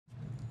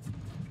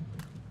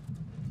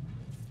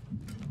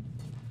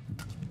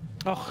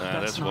Oh,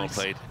 that's well nice.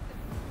 played.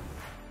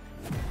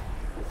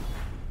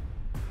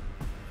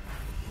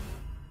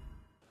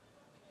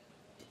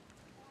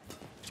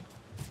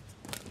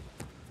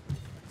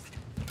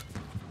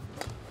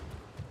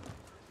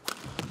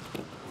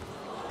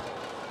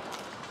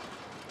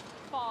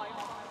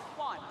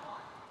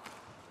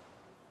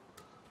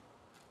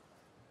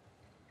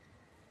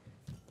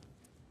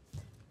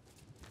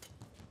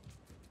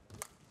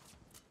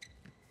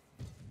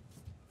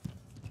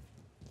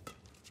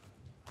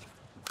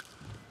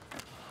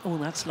 Oh,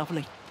 that's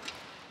lovely.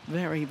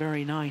 Very,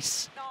 very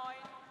nice.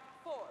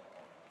 9-4.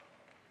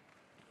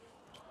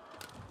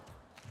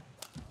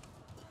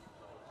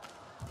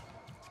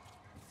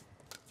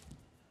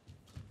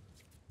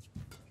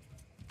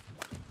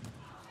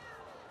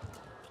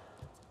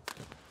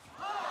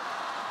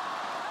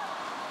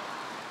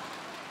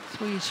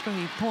 Three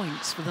straight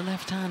points for the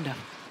left-hander.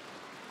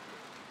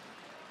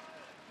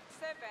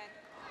 7.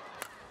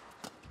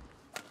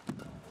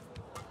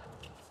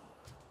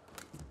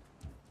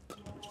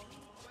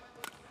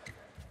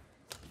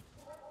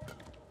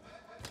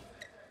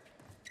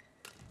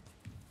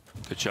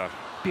 Good shot.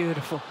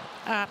 Beautiful.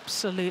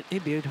 Absolutely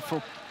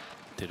beautiful.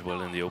 Did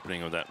well in the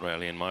opening of that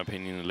rally, in my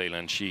opinion. Lei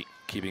Lan Xi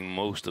keeping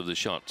most of the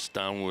shots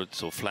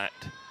downwards or flat.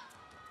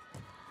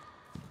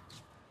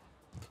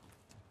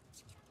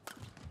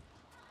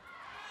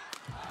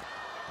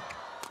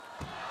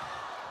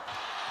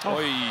 Oh,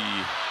 Oi.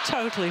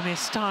 totally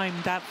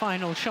mistimed that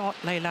final shot,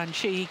 Lei Lan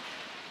Xi,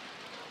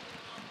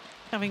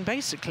 having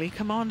basically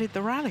commanded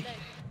the rally.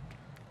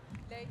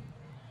 Lei.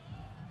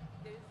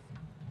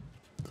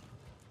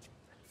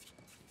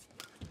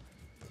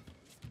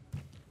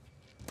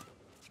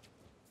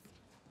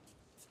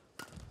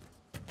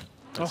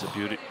 That's a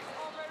beauty.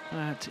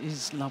 That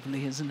is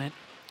lovely, isn't it?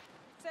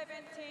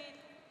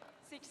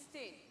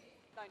 17-16.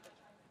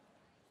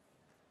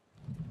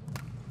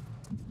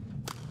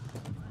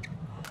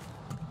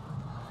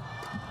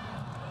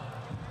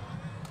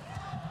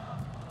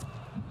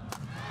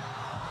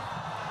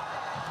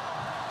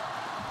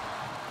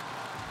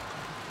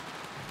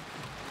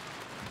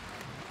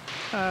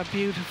 A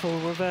beautiful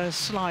reverse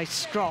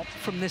slice drop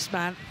from this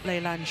man, Lei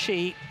Lan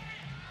Xi.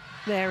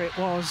 There it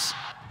was.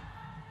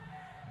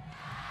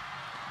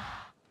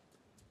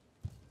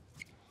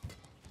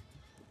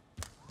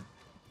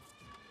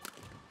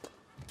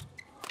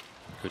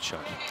 Good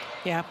shot.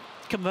 Yeah,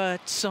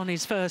 converts on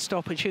his first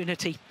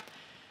opportunity.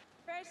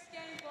 First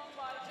game won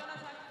by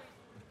Jonatan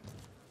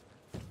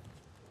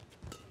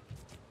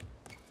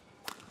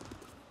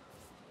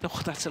Christie.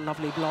 Oh, that's a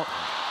lovely block.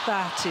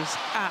 That is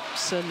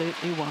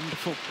absolutely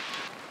wonderful.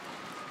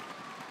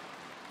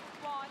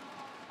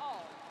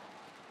 1-all.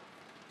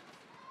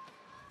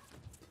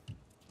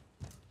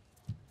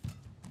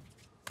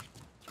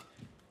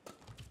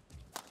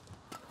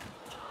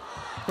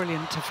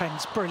 Brilliant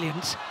defence,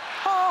 brilliant.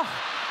 Oh,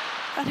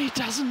 and he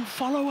doesn't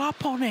follow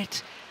up on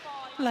it.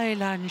 Lei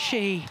Lan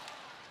Xi.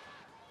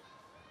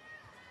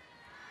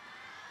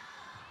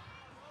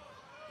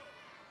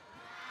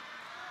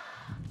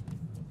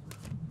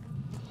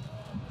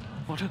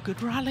 What a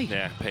good rally.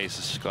 Yeah, pace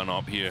has gone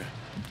up here.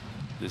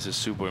 This is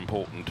super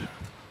important.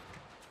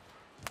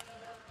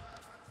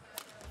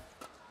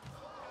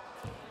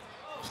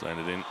 Just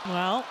landed in.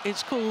 Well,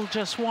 it's called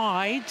just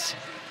wide.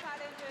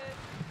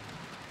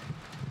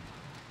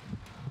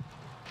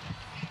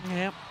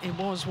 Yep, it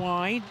was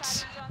wide.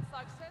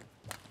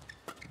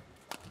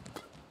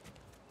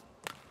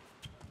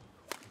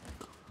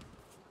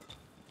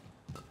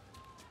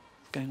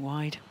 Going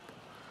wide.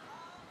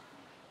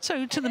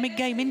 So to the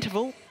mid-game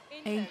interval,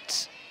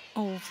 8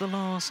 of the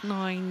last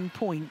 9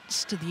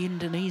 points to the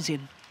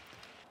Indonesian.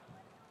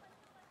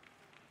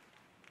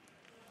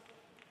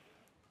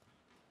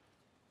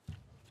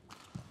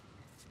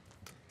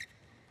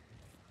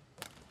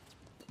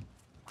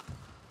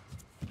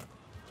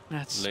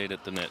 That's Laid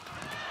at the net.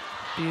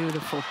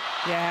 beautiful.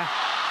 Yeah,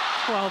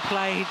 well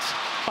played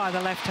by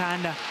the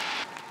left-hander.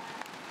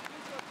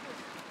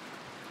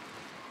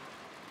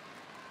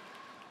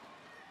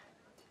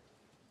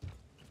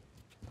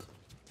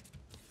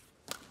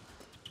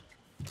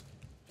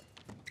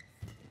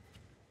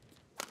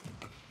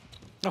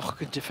 Oh,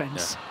 good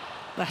defence. Yeah.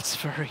 That's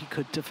very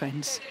good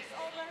defence.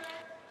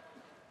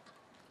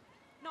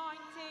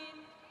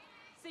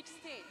 19-16.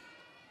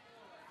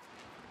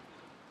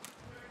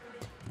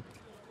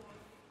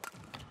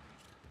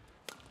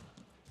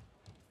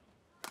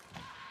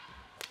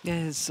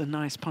 There's a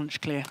nice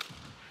punch clear.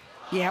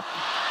 Yep.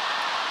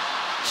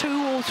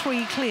 2 or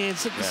 3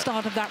 clears at the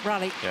start of that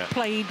rally. Yeah.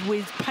 Played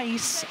with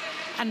pace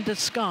and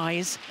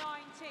disguise.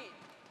 19.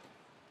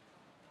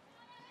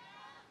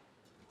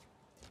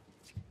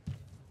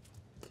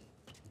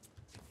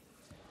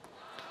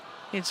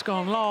 It's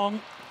gone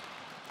long.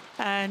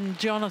 And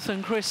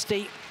Jonatan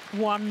Christie,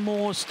 one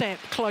more step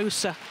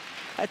closer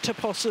to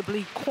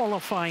possibly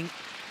qualifying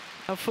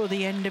for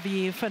the end of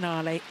year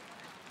finale.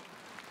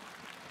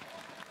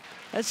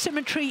 A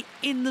symmetry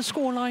in the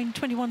scoreline,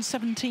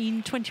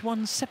 21-17,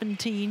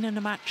 21-17, and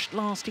a match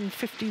lasting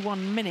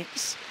 51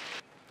 minutes.